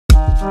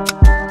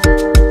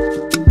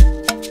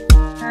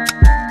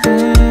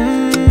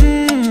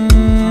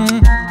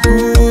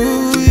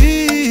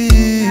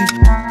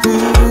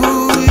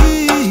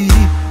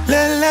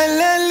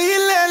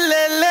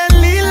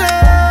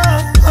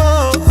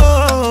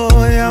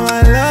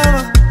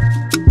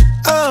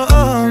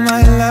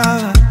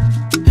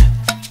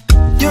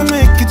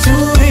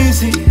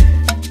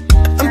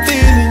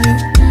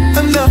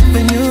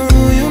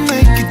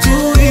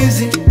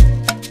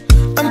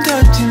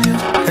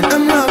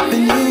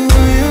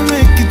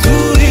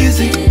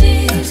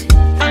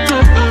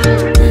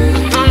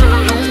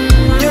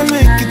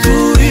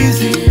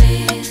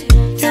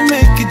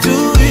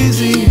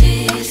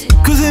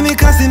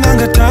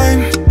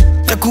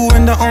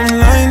Kuenda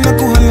online na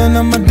kuhala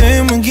na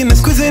madem mwingine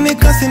squeeze ni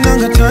kasi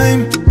nanga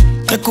time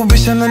na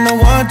kubishana na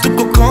watu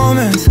kwa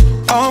comments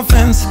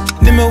offense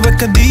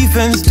nimeweka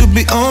defense to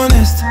be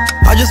honest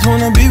I just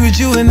wanna be with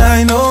you and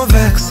I know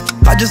vex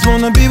I just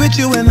wanna be with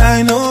you and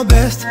I know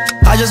best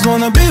I just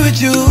wanna be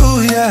with you,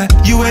 yeah.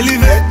 You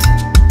elevate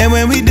and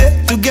when we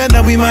did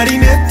together we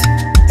marinate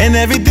and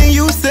everything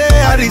you say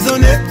I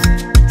resonate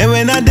and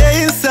when I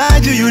day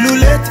inside you, you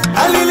lulate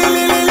I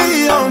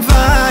li on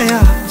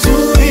fire.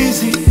 Too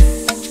easy,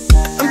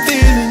 I'm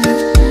feeling you,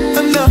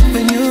 I'm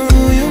loving you,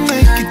 you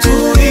make it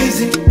too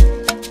easy.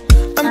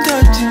 I'm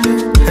touching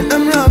you, and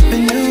I'm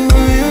loving you,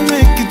 you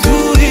make it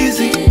too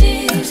easy.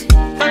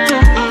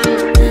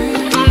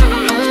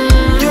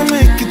 You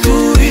make it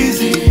too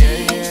easy,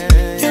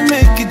 you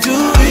make it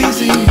too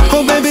easy.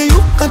 Oh baby, you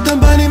got the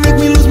body, make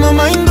me lose my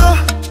mind, oh.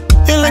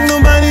 You're like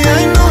nobody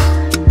I know.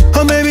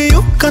 Oh baby,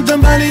 you got the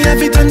body,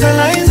 every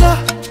tantalizer.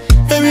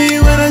 Baby,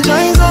 you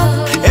energizer.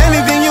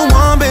 Anything you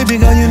want, baby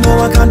girl, you know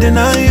I can't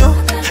deny you.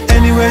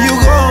 Anywhere you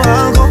go,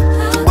 I'll go.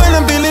 When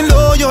I'm feeling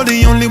low, you're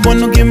the only one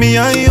who give me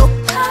high up.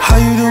 How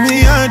you do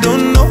me, I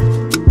don't know.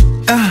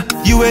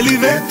 You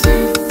elevate,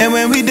 and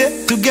when we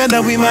did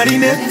together, we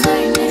marinate.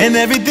 And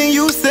everything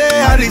you say,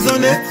 I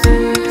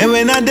resonate. And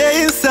when I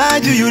day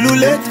inside you, you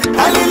lulate.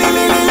 I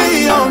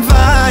li on